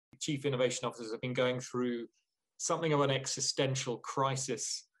chief innovation officers have been going through something of an existential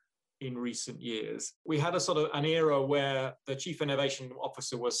crisis in recent years. We had a sort of an era where the chief innovation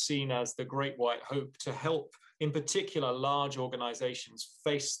officer was seen as the great white hope to help, in particular, large organizations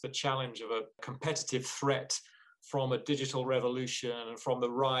face the challenge of a competitive threat from a digital revolution and from the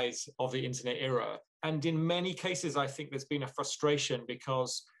rise of the internet era. And in many cases, I think there's been a frustration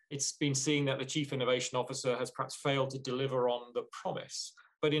because it's been seen that the chief innovation officer has perhaps failed to deliver on the promise.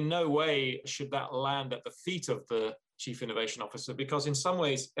 But in no way should that land at the feet of the chief innovation officer, because in some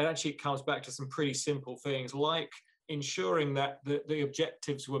ways, it actually comes back to some pretty simple things like ensuring that the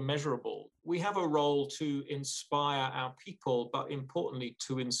objectives were measurable. We have a role to inspire our people, but importantly,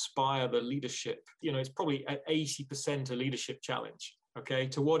 to inspire the leadership. It's probably at 80% a leadership challenge. Okay,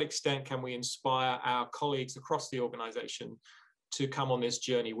 to what extent can we inspire our colleagues across the organization to come on this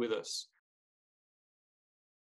journey with us?